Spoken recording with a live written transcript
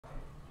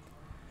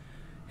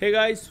Hey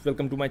guys,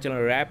 welcome to my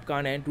channel Rap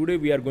Kaand, and today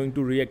we are going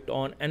to react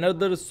on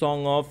another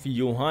song of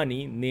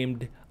Yohani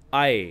named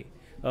Aaye.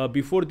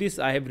 Before this,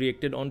 I have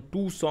reacted on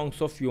two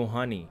songs of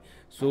Yohani.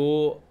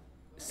 So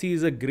she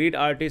is a great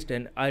artist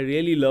and I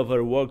really love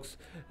her works.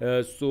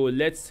 So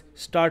let's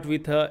start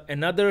with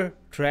another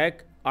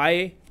track,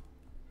 Aaye.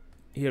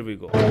 Here we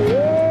go.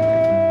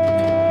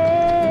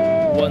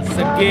 Once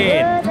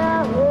again,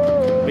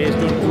 based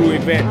on true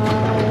event.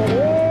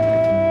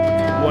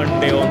 One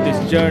day on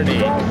this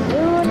journey.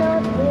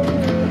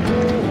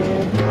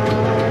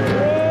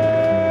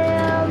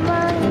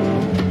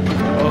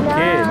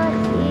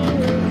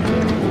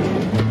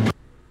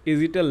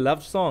 Is it a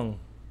love song?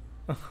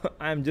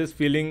 I'm just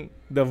feeling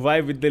the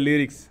vibe with the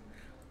lyrics.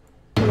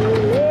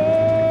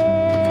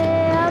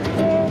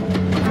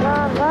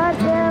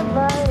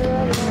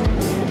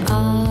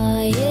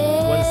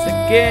 Once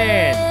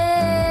again.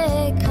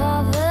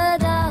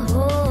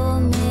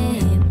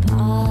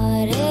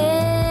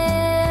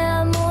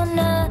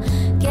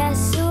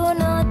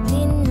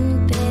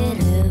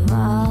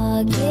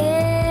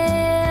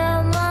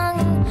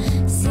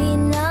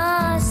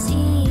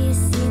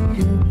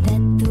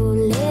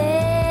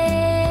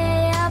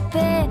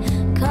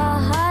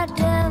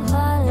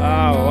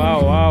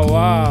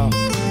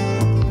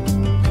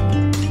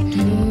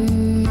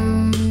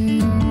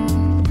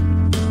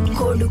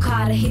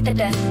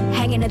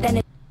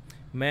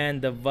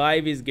 Man, the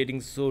vibe is getting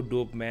so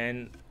dope,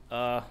 man.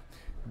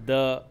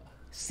 The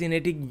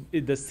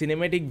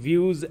cinematic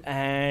views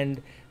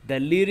and the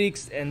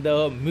lyrics and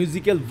the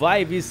musical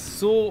vibe is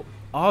so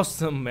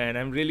awesome, man.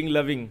 I'm really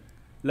loving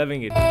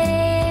it.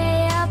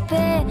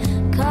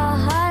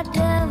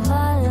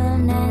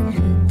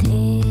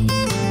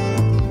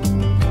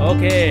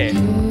 Okay.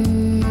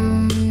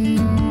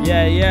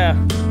 Yeah.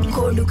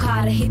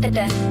 කොඩුකාර හිතට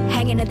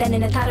හැඟෙන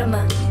දැනෙන තරම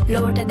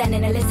ලෝට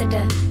දැනෙන ලෙසට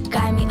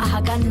ගයමි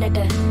අහගන්නට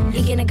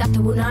ඉගෙන ගත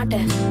වුණාට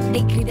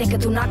degree දෙක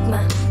තුනක්ම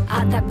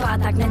ආතක්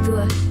පාතක් නැතුව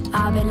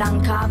ආවේ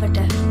ලංකාවට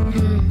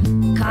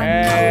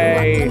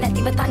කාටවත්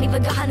නැතිව තනිව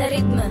ගහන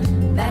රිද්ම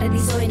වැරදි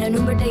සොයන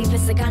නුඹට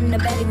ඉවස ගන්න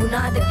බැරි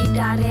වුණාද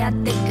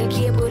ගිටාරයත් එක්ක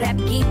කියපු රැප්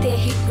ගීතේ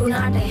හිට්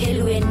වුණාට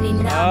හෙළුවෙන්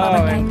ඉන්නා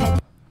බබටයි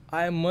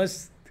I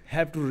must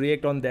have to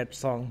react on that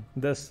song,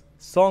 the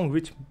song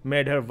which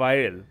made her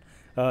viral.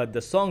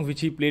 The song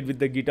which he played with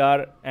the guitar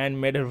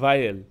and made her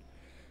viral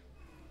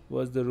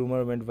was The Rumor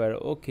Went Viral.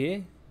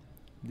 Okay,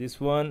 this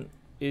one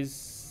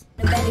is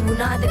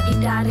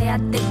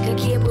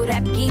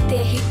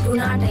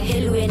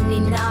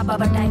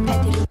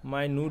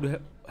My Nude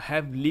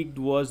Have Leaked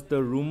was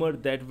The Rumor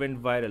That Went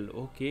Viral.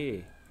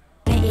 Okay.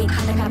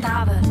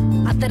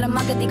 අතර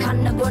මගදී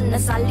කන්න බොන්න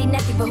සල්ලි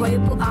නැතිව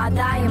හොයපු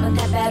ආදායම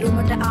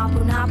තැබෑරුමට ආපු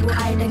නාපු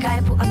අයට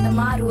ගයපු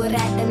අතමාරුව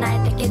රැට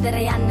ණයට ගෙදර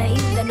යන්න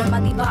ඉන්දන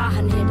මදි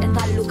වාහනයට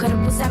තල්ලු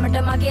කරපු සැමට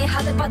මගේ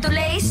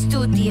හදපතුලේ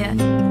ස්තුතිය.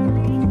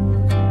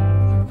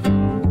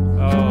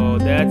 Oh,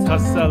 that's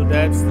hustle,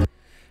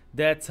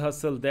 that's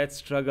hustle, that's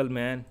struggle,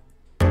 man.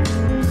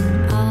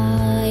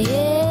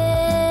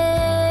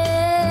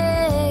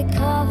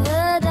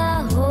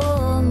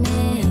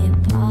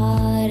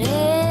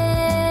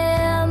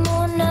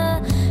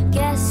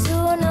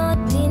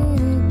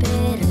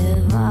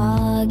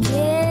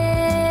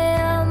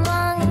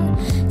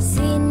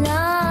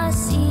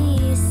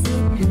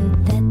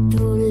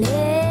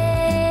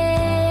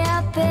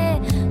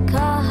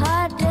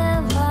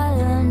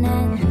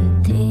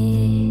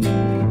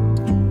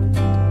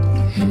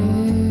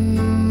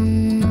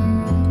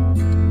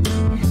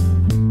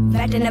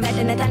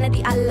 වැටෙන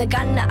තැනදී අල්ල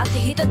ගන්න අත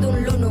හිත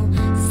දුන්ලුණු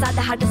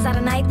සදහට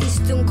සරණයි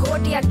 33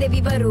 කෝටියක්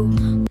දෙවිවරු.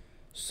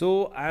 So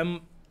I'm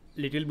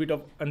little bit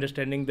of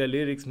understanding the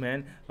lyrics, man.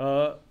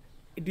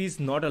 It is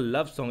not a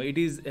love song. It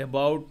is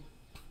about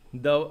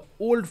the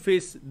old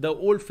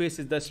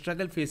faces, the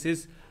struggle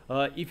faces.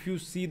 If you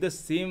see the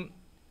same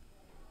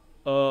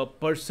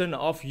person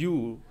of you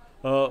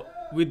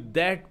with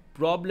that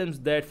problems,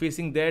 that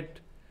facing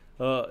that,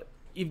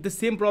 if the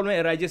same problem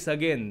arises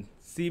again,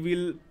 she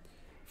will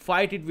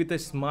fight it with a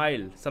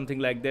smile, something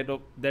like that.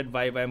 That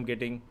vibe I am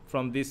getting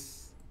from this.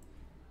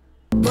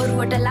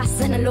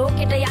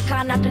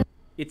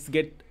 It's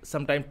get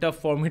sometimes tough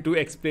for me to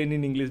explain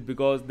in English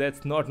because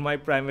that's not my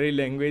primary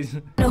language.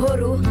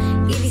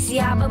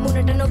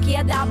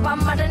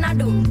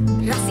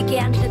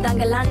 රසිකයන්ට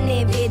දඟලන්නේ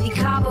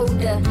වේදිකාව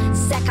උඩ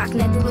සැකක්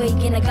නැතුව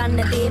ඉගෙන ගන්න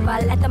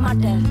දේවල් ඇත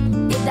මට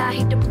එදා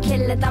හිටපු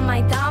කෙල්ල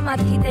තමයි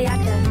තාමත් හිත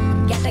යට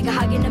ගැට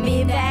ගහගෙන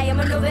මේ වෑයම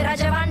නොවේ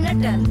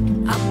රජවන්නට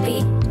අපි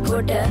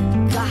ගොඩ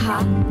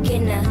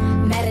ගහගෙන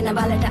මැරෙන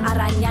බලට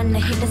අරන් යන්න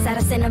හිත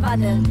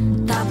සැරසෙනවද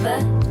තව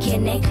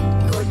කෙනෙක්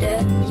ගොඩ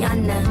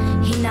යන්න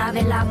hina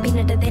වෙලා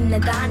පිනට දෙන්න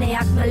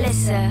දානයක්ම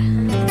ලෙස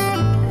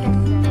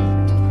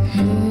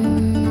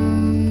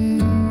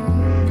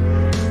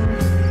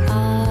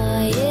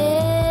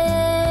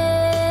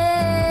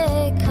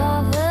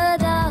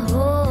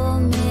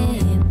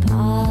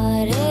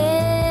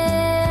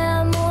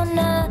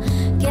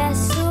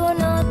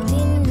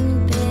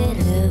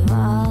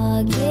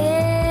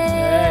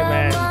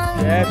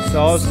That's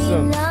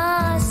awesome.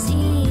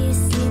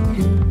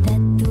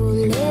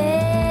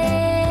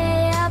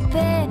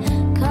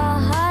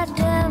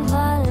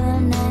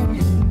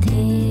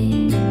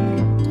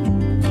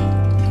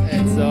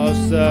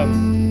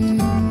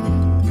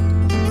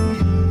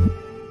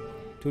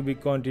 To be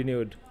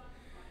continued.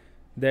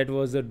 That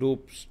was a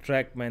dope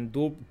track, man.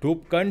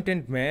 Dope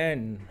content,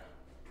 man.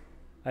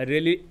 I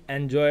really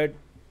enjoyed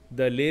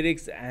the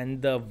lyrics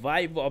and the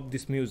vibe of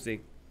this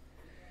music.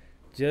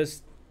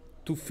 Just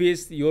to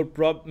face your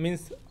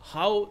means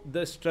how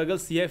the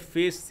struggles she have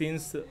faced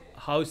since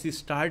how she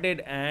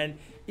started, and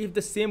if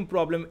the same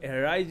problem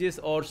arises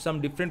or some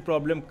different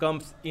problem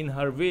comes in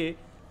her way,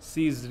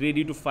 she is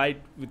ready to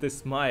fight with a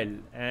smile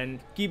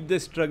and keep the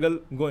struggle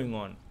going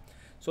on.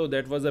 So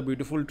that was a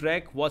beautiful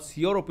track. What's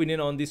your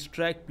opinion on this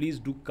track? Please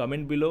do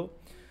comment below.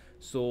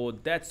 So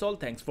that's all.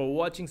 Thanks for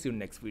watching. See you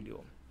next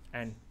video.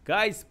 And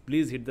guys,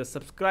 please hit the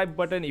subscribe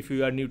button if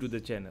you are new to the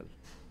channel.